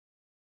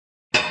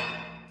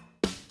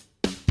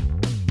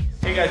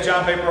Hey guys,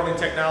 John, Vapor Rolling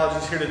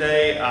Technologies here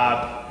today.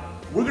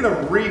 We're going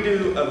to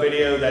redo a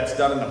video that's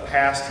done in the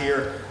past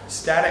here,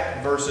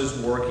 static versus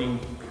working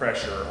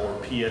pressure,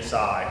 or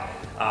PSI.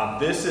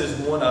 This is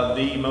one of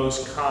the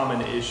most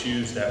common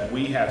issues that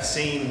we have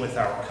seen with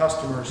our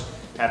customers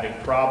having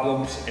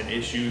problems and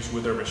issues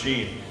with their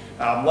machine.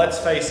 Let's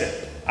face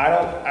it,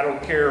 I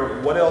don't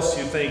care what else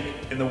you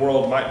think in the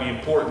world might be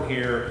important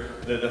here.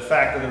 The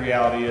fact of the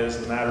reality is,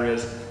 the matter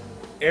is,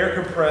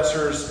 air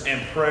compressors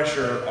and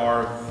pressure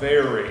are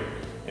very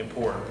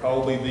important,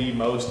 probably the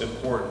most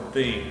important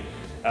thing.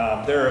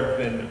 There have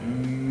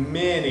been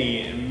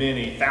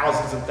many,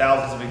 thousands and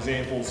thousands of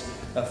examples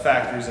of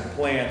factories and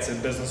plants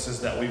and businesses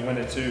that we went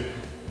into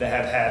that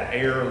have had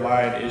air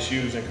line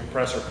issues and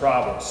compressor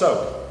problems.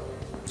 So,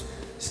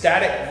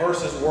 static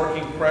versus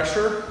working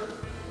pressure.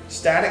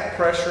 Static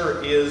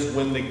pressure is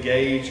when the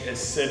gauge is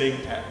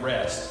sitting at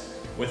rest,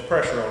 with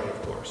pressure on it,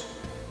 of course.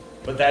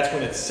 But that's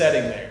when it's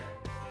setting there.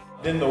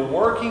 Then the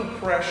working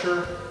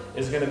pressure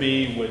is going to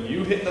be when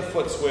you hit the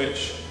foot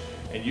switch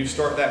and you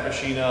start that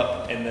machine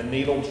up and the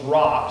needle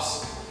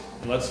drops.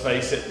 And let's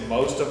face it,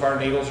 most of our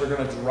needles are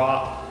going to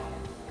drop.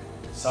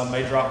 Some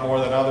may drop more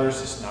than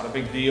others. It's not a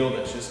big deal.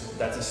 That's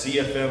a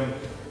CFM.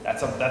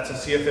 That's a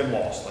CFM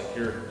loss. Like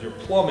your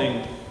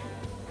plumbing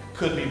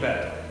could be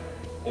better,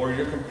 or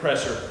your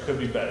compressor could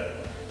be better.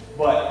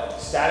 But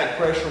static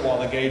pressure while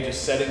the gauge is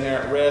sitting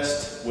there at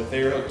rest with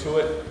air hooked to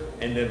it,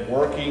 and then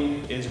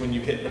working is when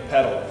you hit the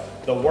pedal.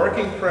 The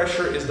working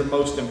pressure is the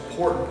most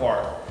important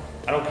part.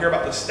 I don't care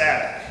about the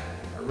static.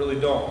 I really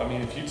don't. I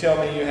mean, if you tell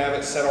me you have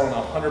it set on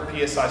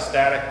 100 PSI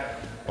static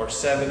or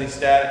 70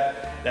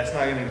 static, that's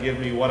not going to give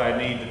me what I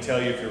need to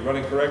tell you if you're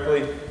running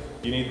correctly.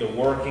 You need the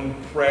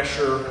working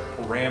pressure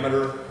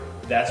parameter.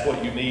 That's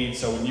what you need.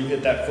 So when you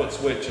hit that foot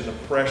switch and the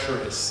pressure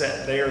is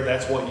set there,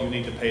 that's what you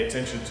need to pay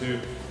attention to.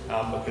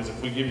 Because if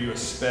we give you a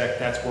spec,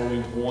 that's where we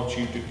want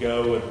you to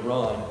go and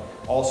run.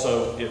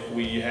 Also, if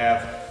you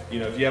have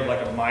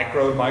like a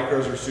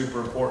micros are super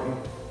important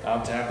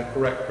to have the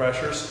correct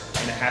pressures,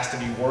 and it has to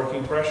be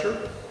working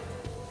pressure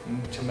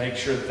to make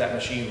sure that that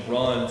machine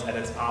runs at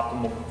its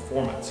optimal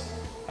performance.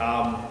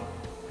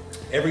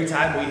 Every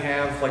time we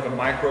have like a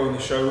micro in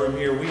the showroom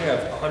here, we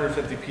have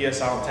 150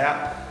 PSI on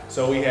tap.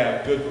 So we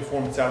have good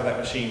performance out of that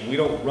machine. We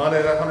don't run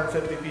it at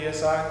 150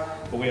 PSI,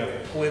 but we have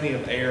plenty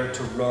of air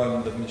to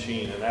run the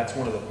machine. And that's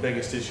one of the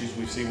biggest issues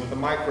we've seen with the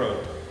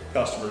micro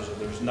customers.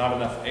 There's not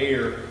enough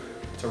air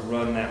to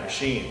run that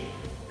machine.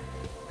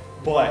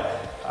 But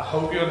I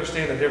hope you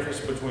understand the difference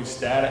between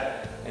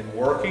static and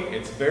working.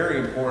 It's very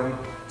important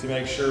to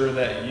make sure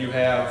that you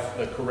have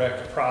the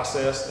correct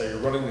process, that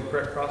you're running the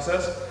correct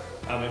process.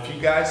 If you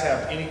guys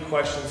have any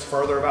questions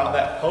further about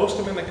that, post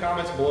them in the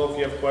comments below if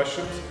you have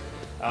questions.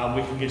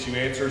 We can get you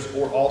answers,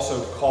 or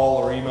also call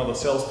or email the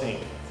sales team.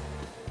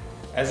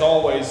 As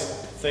always,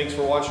 thanks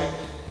for watching,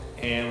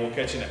 and we'll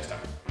catch you next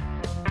time.